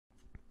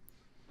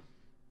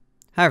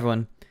Hi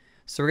everyone.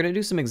 So we're going to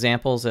do some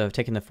examples of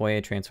taking the Fourier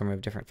transform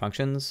of different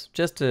functions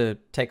just to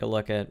take a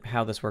look at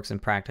how this works in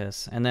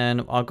practice, and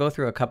then I'll go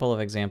through a couple of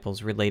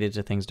examples related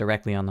to things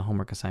directly on the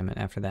homework assignment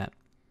after that.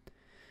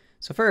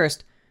 So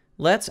first,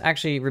 let's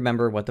actually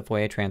remember what the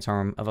Fourier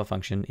transform of a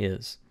function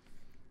is.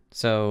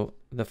 So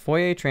the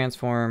Fourier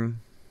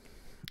transform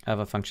of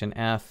a function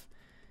f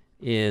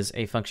is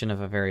a function of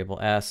a variable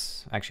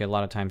s. Actually, a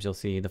lot of times you'll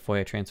see the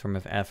Fourier transform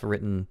of f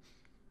written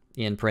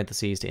in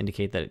parentheses to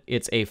indicate that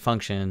it's a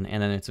function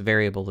and then its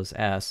variable is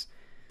s,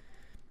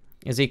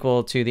 is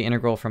equal to the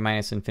integral from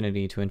minus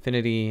infinity to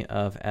infinity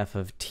of f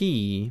of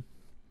t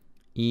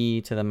e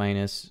to the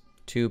minus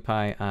 2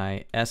 pi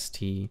I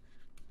st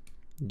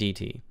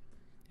dt.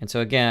 And so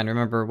again,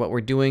 remember what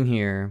we're doing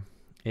here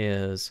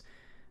is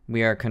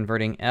we are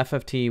converting f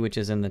of t, which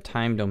is in the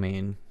time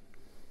domain,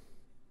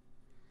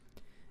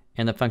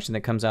 and the function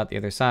that comes out the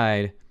other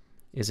side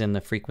is in the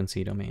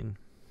frequency domain.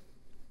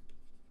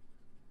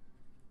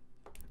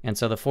 And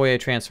so the Fourier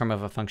transform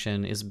of a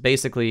function is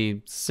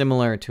basically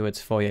similar to its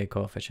Fourier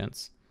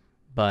coefficients,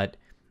 but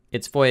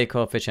its Fourier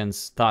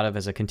coefficients thought of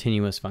as a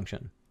continuous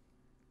function.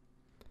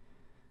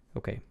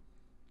 Okay.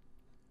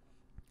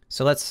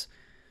 So let's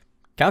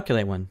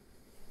calculate one.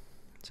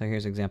 So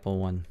here's example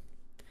 1.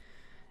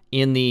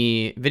 In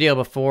the video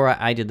before,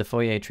 I did the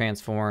Fourier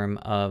transform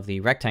of the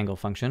rectangle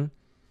function.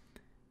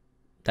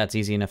 That's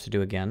easy enough to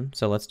do again,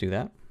 so let's do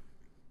that.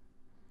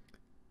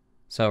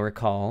 So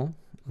recall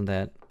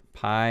that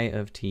pi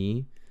of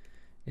t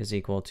is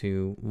equal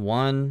to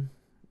 1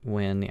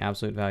 when the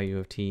absolute value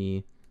of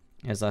t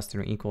is less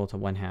than or equal to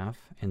 1/2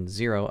 and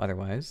 0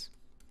 otherwise.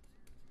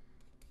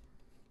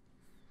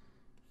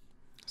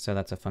 So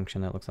that's a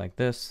function that looks like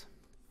this.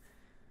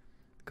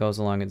 Goes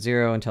along at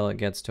 0 until it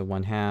gets to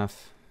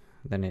 1/2.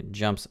 Then it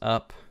jumps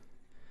up,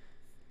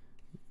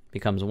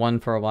 becomes 1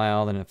 for a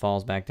while, then it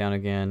falls back down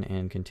again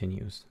and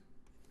continues.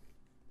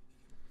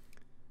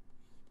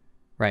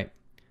 Right.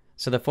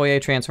 So the Fourier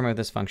transform of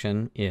this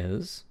function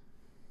is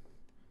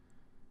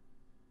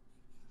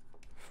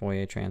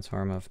Fourier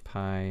transform of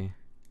pi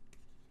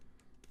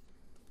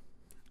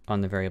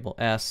on the variable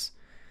s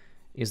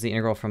is the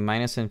integral from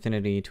minus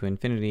infinity to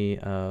infinity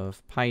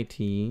of pi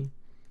t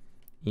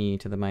e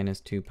to the minus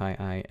 2 pi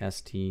I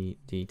st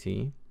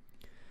dt.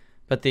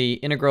 But the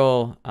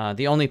integral,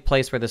 the only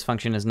place where this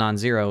function is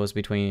non-zero is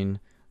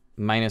between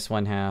minus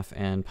 1/2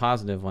 and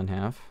positive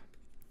 1/2.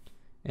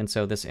 And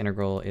so this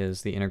integral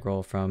is the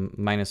integral from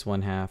minus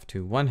 1/2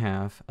 to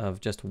 1/2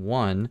 of just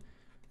 1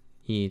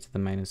 e to the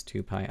minus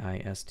 2 pi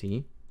I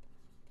st.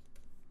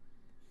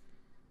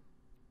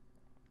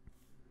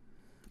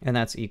 And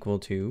that's equal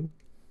to,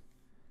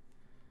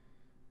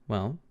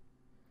 well,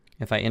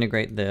 if I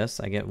integrate this,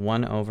 I get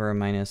 1 over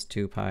minus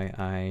 2 pi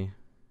I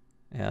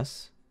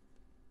s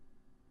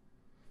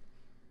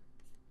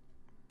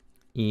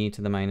e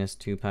to the minus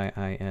 2 pi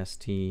I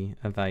st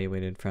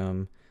evaluated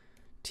from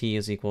t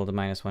is equal to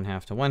minus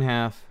 1/2 to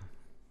 1/2,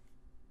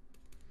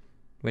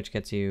 which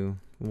gets you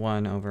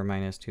 1 over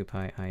minus 2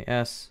 pi I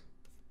s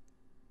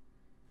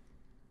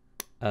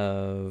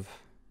of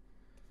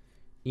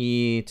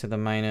e to the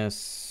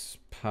minus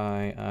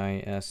pi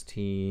I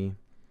st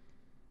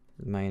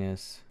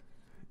minus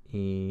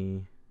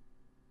e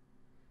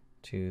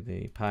to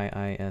the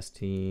pi I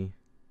st.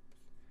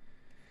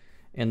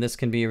 And this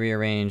can be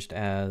rearranged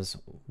as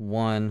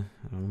 1,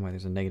 I don't know why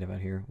there's a negative out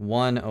here,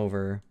 1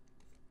 over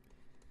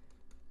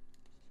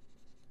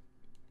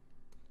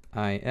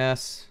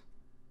is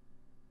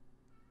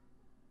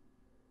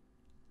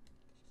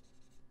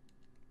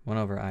 1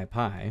 over I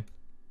pi.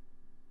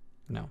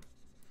 No.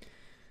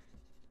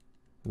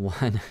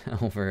 1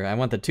 over, I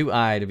want the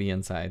 2i to be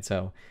inside,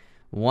 so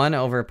 1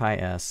 over pi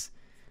s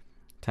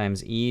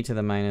times e to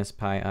the minus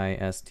pi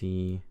I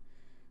st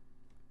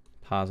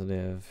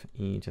positive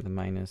e to the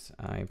minus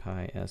I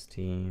pi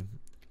st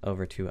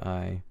over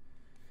 2i.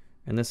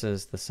 And this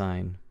is the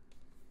sign.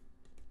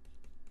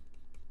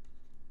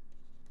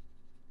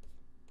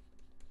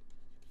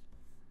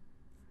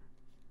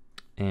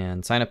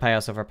 And sine of pi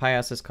s over pi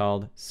s is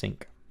called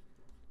sinc.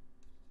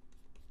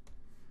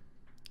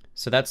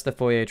 So that's the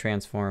Fourier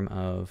transform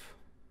of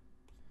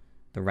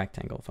the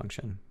rectangle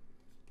function.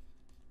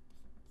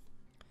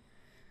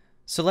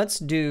 So let's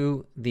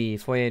do the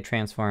Fourier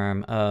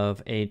transform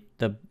of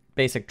the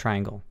basic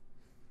triangle.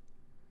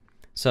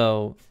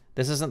 So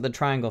this isn't the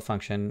triangle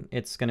function,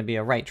 it's going to be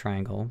a right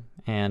triangle,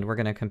 and we're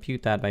going to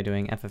compute that by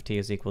doing f of t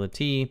is equal to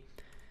t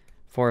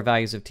for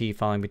values of t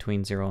falling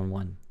between 0 and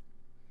 1.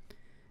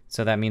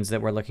 So that means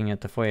that we're looking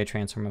at the Fourier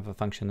transform of a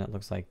function that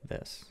looks like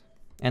this.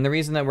 And the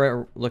reason that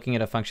we're looking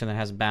at a function that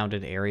has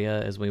bounded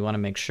area is we want to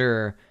make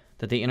sure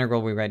that the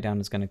integral we write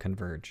down is going to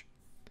converge.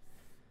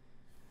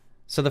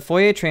 So the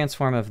Fourier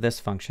transform of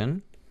this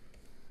function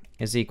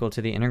is equal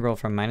to the integral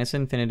from minus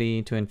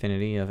infinity to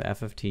infinity of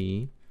f of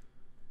t,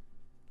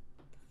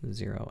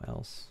 0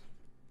 else.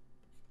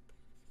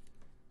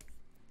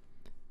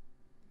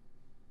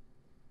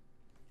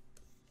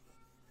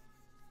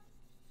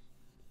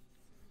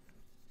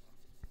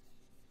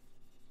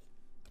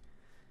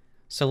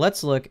 So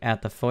let's look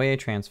at the Fourier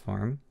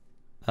transform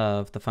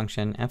of the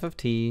function f of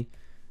t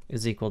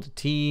is equal to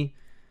t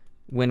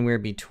when we're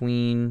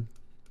between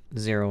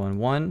 0 and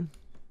 1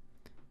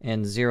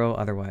 and 0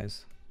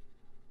 otherwise.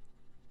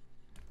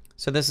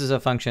 So this is a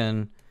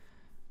function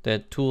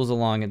that tools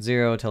along at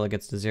 0 till it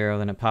gets to 0,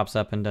 then it pops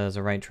up and does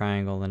a right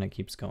triangle, then it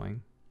keeps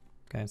going.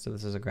 Okay, so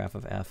this is a graph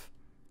of f.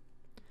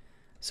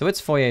 So its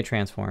Fourier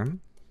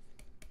transform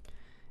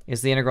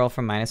is the integral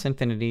from minus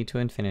infinity to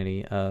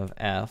infinity of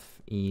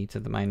f e to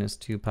the minus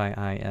 2 pi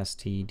I s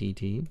t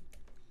dt.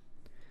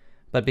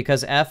 But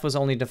because f was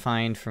only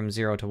defined from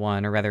 0 to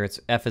 1, or rather it's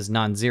f is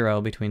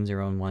non-zero between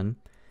 0 and 1,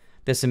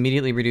 this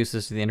immediately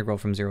reduces to the integral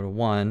from 0 to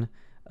 1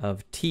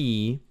 of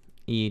t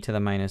e to the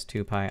minus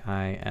 2 pi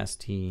I s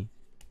t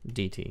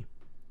dt.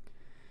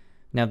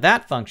 Now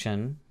that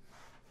function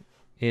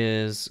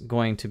is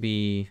going to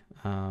be,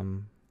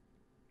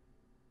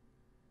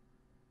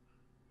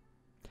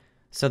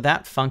 so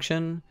that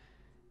function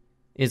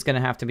is going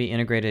to have to be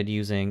integrated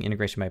using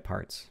integration by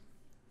parts.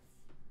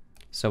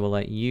 So we'll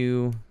let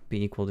u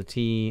be equal to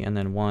t, and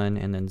then 1,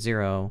 and then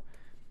 0.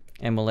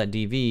 And we'll let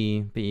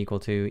dv be equal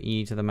to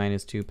e to the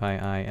minus 2 pi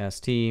I s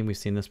t. We've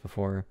seen this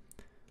before.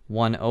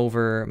 1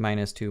 over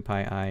minus 2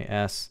 pi I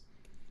s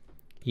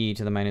e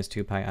to the minus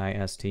 2 pi I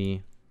s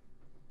t.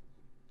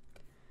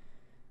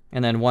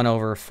 And then 1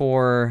 over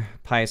 4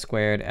 pi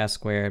squared s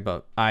squared,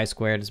 but I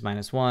squared is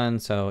minus 1,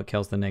 so it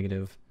kills the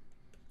negative.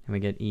 And we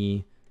get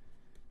e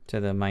to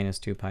the minus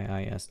 2 pi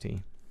I s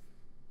t.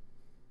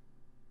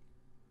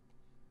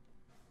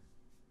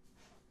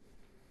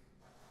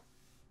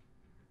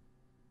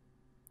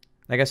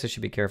 I guess I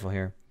should be careful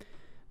here.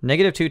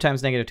 Negative 2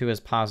 times negative 2 is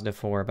positive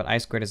 4, but I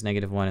squared is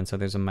negative 1, and so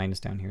there's a minus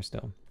down here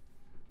still.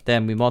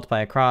 Then we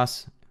multiply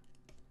across,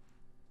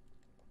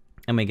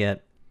 and we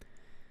get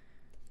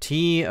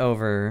t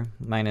over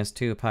minus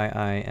 2 pi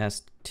I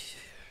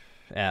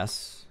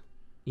s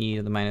e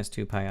to the minus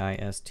 2 pi I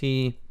s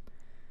t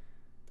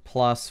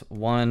plus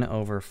 1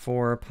 over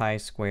 4 pi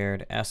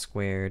squared s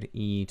squared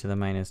e to the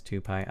minus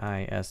 2 pi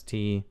I s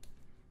t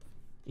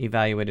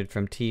evaluated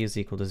from t is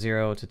equal to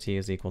 0 to t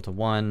is equal to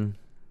 1.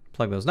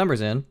 Plug those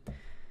numbers in.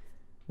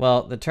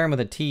 Well, the term with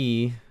a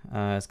t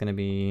is going to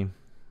be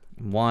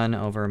 1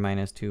 over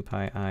minus 2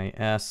 pi I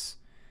s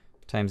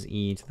times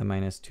e to the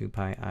minus 2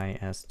 pi I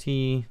s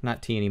t,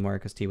 not t anymore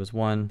because t was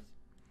 1,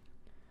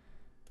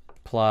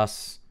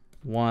 plus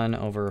 1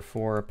 over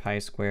 4 pi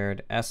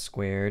squared s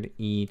squared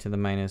e to the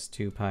minus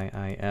 2 pi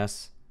I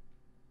s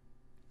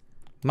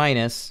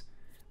minus,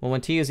 well,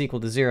 when t is equal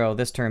to 0,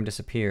 this term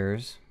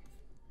disappears.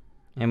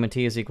 And when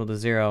t is equal to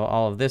 0,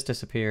 all of this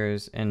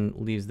disappears and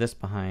leaves this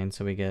behind,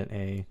 so we get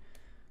a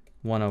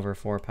 1 over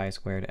 4 pi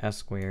squared s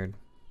squared.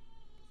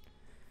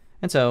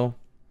 And so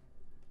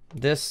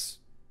this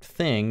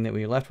thing that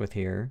we left with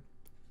here,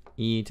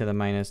 e to the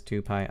minus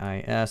 2 pi I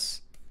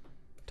s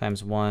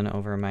times 1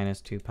 over minus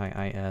 2 pi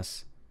I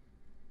s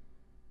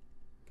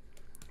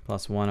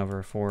plus 1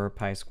 over 4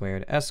 pi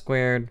squared s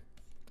squared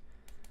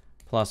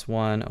plus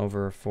 1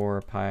 over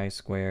 4 pi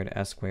squared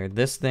s squared.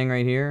 This thing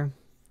right here,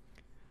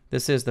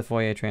 this is the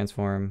Fourier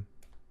transform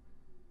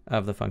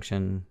of the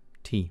function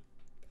t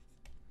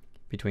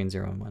between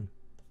 0 and 1.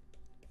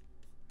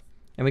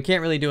 And we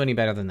can't really do any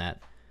better than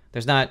that.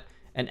 There's not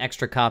an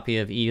extra copy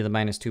of e to the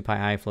minus 2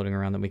 pi I floating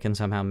around that we can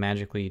somehow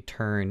magically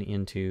turn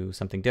into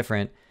something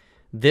different.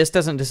 This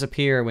doesn't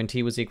disappear when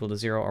t was equal to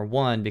 0 or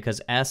 1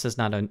 because s is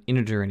not an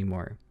integer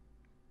anymore.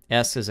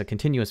 S is a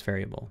continuous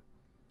variable.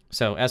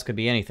 So s could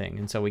be anything,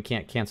 and so we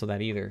can't cancel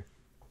that either.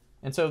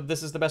 And so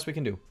this is the best we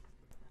can do.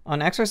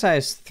 On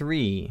exercise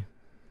 3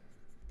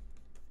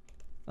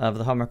 of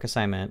the homework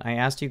assignment, I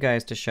asked you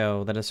guys to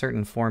show that a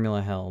certain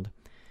formula held.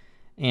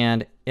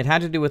 And it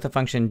had to do with the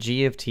function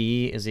g of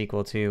t is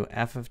equal to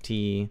f of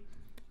t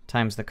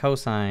times the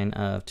cosine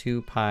of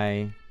 2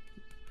 pi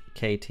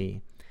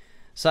kt.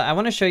 So I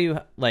want to show you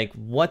like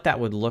what that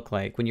would look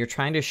like when you're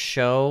trying to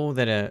show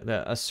that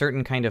a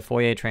certain kind of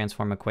Fourier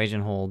transform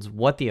equation holds,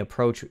 what the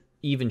approach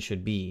even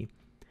should be.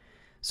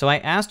 So I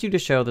asked you to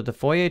show that the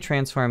Fourier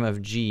transform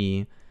of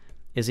g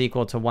is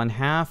equal to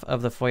 1/2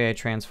 of the Fourier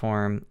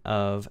transform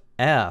of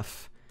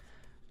f,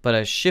 but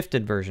a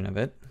shifted version of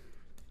it.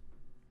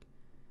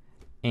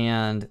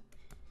 And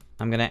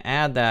I'm going to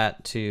add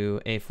that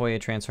to a Fourier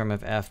transform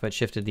of f, but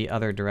shifted the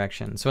other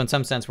direction. So in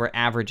some sense, we're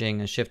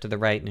averaging a shift to the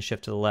right and a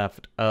shift to the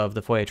left of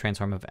the Fourier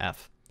transform of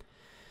f.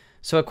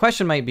 So a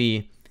question might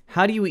be,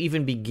 how do you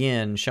even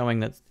begin showing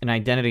that an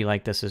identity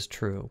like this is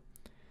true?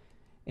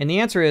 And the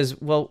answer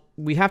is, well,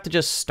 we have to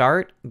just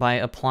start by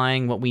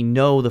applying what we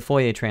know the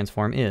Fourier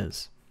transform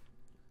is.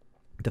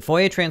 The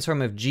Fourier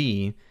transform of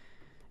g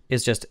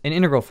is just an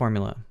integral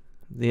formula.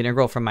 The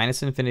integral from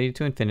minus infinity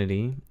to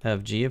infinity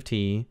of g of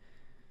t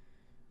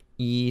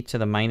e to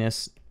the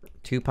minus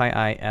 2 pi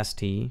I s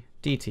t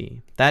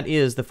dt. That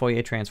is the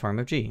Fourier transform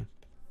of g.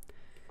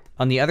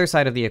 On the other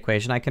side of the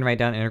equation, I can write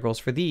down integrals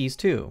for these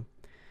too.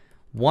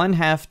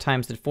 1/2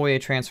 times the Fourier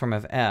transform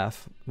of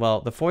f.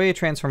 Well, the Fourier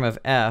transform of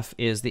f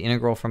is the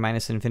integral from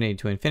minus infinity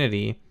to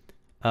infinity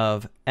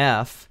of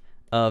f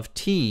of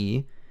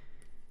t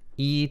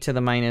e to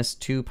the minus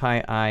 2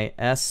 pi I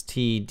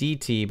st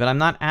dt, but I'm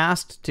not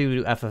asked to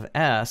do f of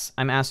s,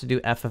 I'm asked to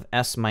do f of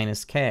s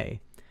minus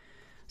k.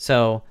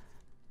 So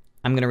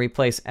I'm going to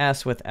replace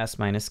s with s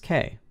minus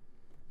k.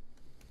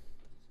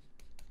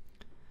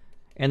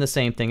 And the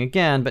same thing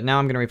again, but now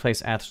I'm going to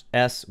replace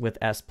s with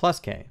s plus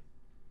k.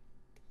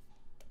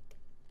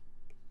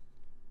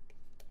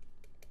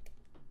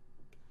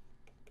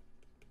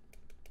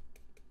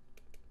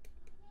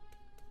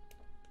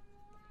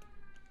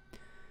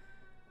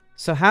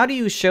 So how do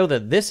you show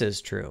that this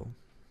is true?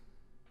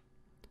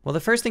 Well,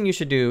 the first thing you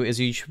should do is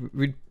you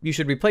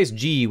should replace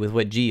g with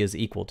what g is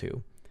equal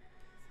to.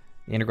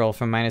 The integral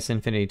from minus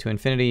infinity to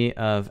infinity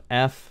of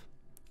f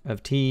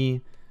of t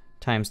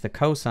times the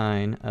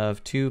cosine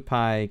of 2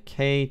 pi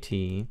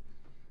kt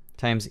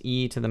times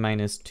e to the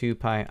minus 2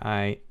 pi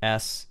I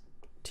st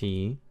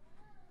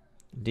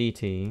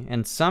dt.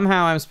 And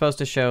somehow I'm supposed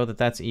to show that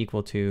that's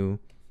equal to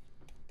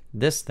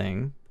this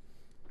thing.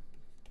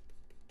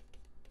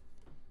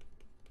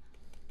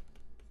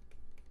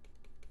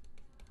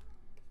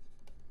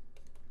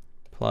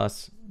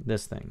 Plus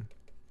this thing.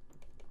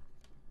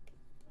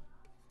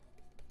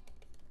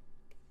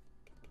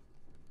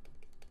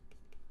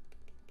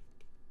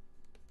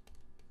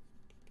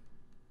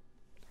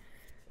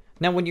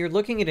 Now, when you're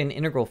looking at an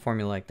integral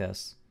formula like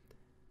this,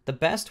 the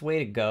best way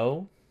to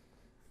go,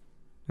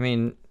 I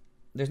mean,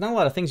 there's not a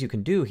lot of things you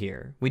can do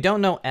here. We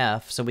don't know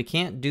f, so we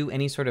can't do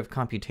any sort of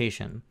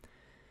computation.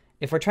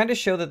 If we're trying to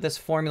show that this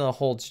formula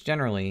holds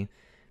generally,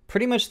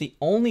 pretty much the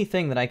only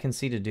thing that I can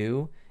see to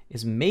do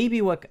is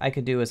maybe what I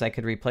could do is I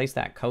could replace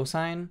that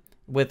cosine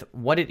with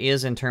what it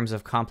is in terms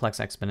of complex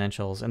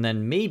exponentials, and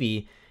then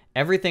maybe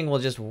everything will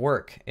just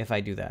work if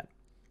I do that.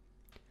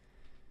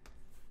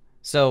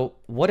 So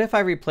what if I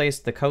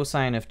replaced the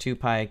cosine of 2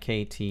 pi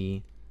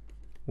kt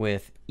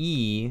with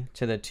e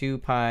to the 2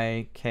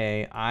 pi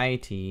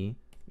kit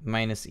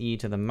minus e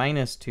to the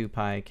minus 2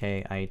 pi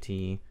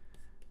kit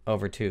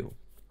over 2?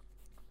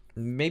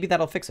 Maybe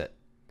that'll fix it.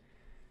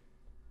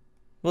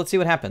 Well, let's see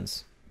what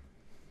happens.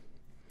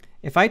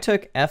 If I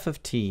took f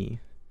of t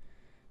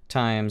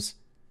times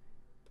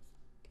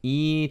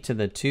e to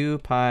the 2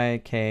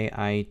 pi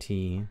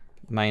kit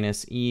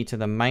minus e to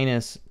the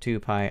minus 2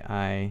 pi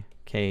I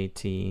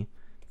kt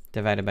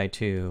divided by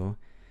 2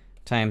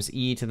 times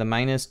e to the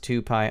minus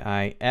 2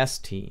 pi I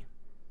st.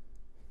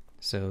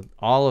 So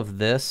all of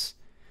this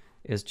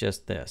is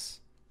just this,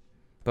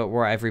 but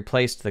where I've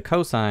replaced the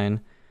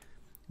cosine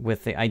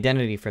with the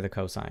identity for the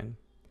cosine.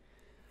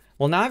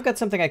 Well, now I've got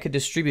something I could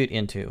distribute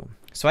into.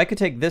 So I could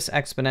take this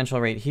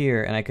exponential right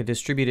here and I could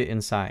distribute it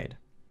inside.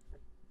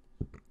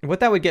 What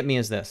that would get me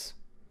is this.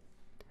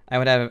 I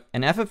would have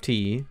an f of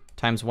t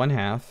times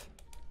 1/2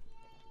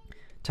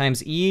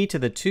 times e to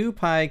the 2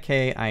 pi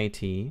kit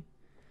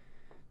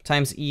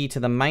times e to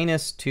the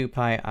minus 2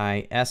 pi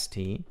I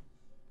st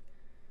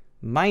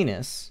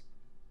minus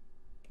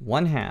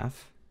 1/2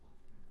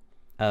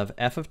 of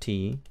f of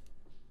t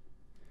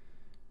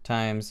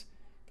times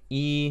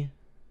e,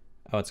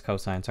 oh, it's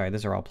cosine, sorry,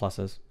 these are all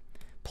pluses,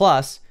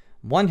 plus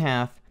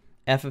 1/2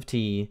 f of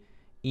t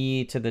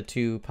e to the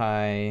 2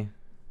 pi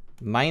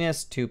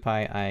minus 2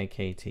 pi I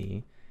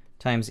kt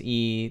times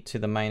e to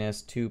the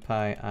minus 2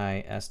 pi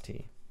I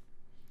st.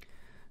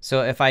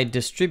 So if I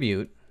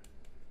distribute,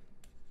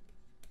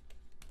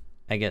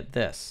 I get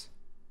this.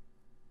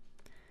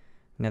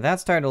 Now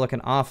that's starting to look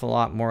an awful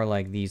lot more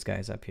like these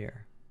guys up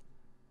here.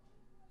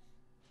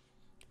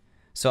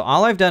 So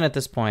all I've done at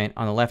this point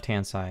on the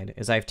left-hand side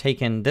is I've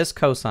taken this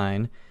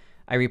cosine,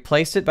 I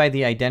replaced it by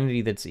the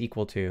identity that's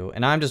equal to,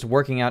 and I'm just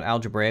working out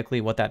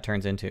algebraically what that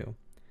turns into.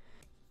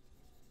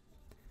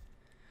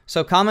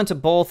 So common to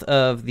both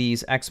of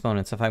these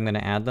exponents, if I'm going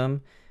to add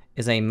them,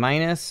 is a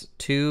minus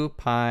 2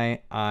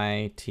 pi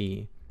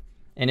it.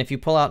 And if you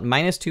pull out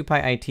minus 2 pi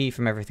it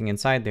from everything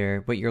inside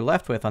there, what you're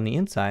left with on the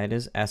inside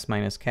is s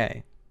minus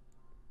k.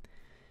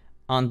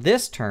 On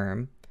this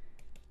term,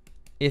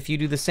 if you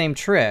do the same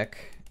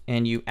trick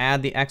and you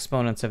add the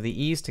exponents of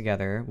the e's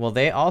together, well,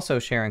 they also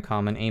share in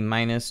common a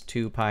minus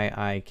 2 pi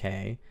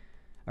ik,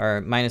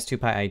 or minus 2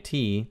 pi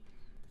it,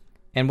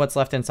 and what's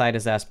left inside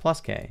is s plus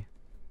k.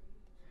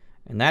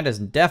 And that is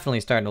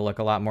definitely starting to look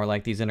a lot more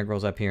like these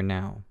integrals up here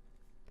now.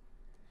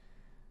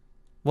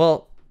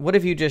 Well, what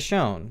have you just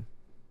shown?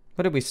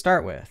 What did we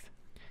start with?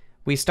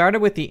 We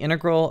started with the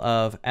integral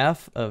of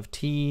f of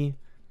t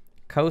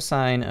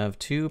cosine of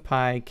 2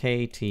 pi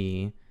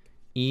kt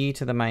e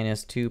to the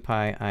minus 2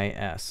 pi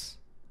is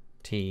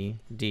t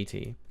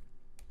dt.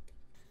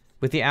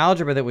 With the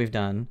algebra that we've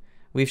done,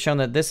 we've shown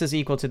that this is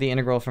equal to the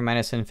integral from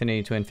minus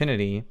infinity to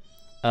infinity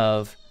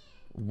of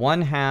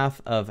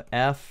 1/2 of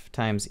f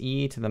times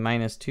e to the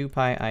minus 2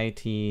 pi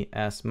it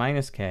s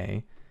minus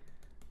k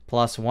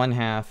plus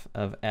 1/2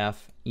 of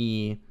f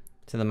e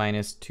to the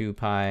minus 2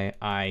 pi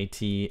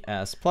it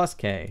s plus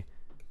k.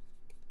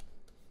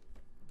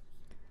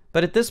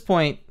 But at this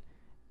point,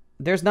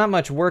 there's not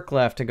much work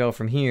left to go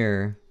from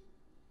here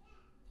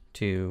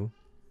to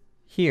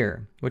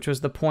here, which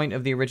was the point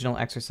of the original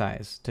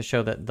exercise, to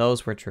show that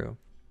those were true.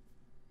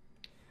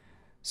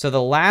 So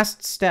the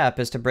last step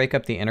is to break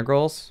up the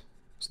integrals.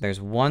 So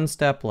there's one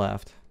step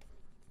left.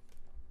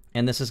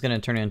 And this is going to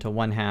turn into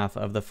 1/2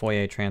 of the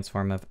Fourier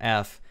transform of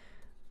f,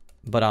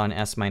 but on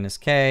s minus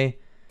k,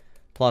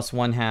 plus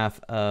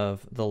 1/2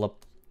 of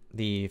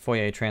the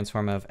Fourier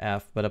transform of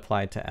f, but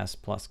applied to s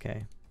plus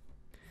k.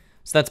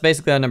 So that's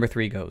basically how number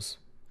 3 goes.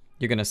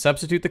 You're going to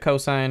substitute the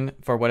cosine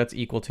for what it's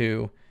equal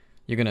to.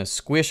 You're going to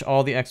squish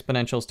all the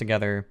exponentials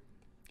together.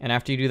 And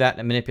after you do that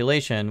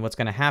manipulation, what's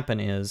going to happen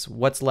is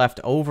what's left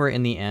over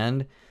in the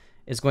end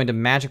is going to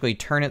magically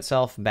turn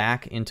itself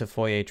back into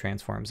Fourier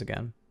transforms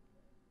again.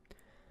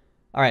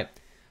 All right,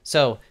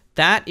 so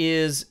that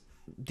is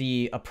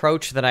the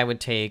approach that I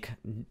would take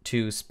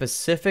to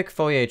specific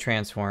Fourier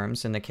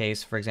transforms in the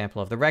case, for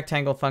example, of the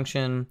rectangle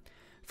function,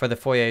 for the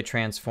Fourier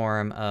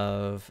transform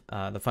of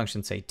the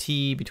function, say,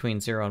 t between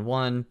 0 and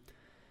 1.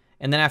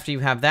 And then after you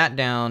have that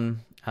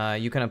down,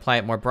 you can apply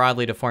it more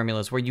broadly to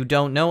formulas where you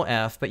don't know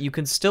f, but you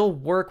can still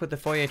work with the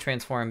Fourier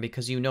transform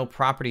because you know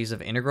properties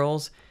of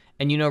integrals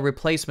and you know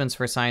replacements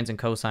for sines and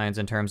cosines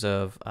in terms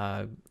of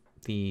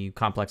the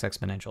complex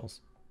exponentials.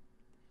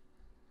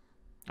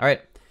 All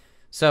right,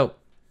 so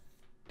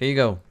there you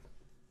go.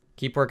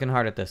 Keep working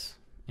hard at this,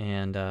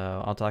 and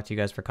I'll talk to you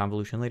guys for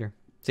convolution later.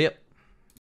 See ya.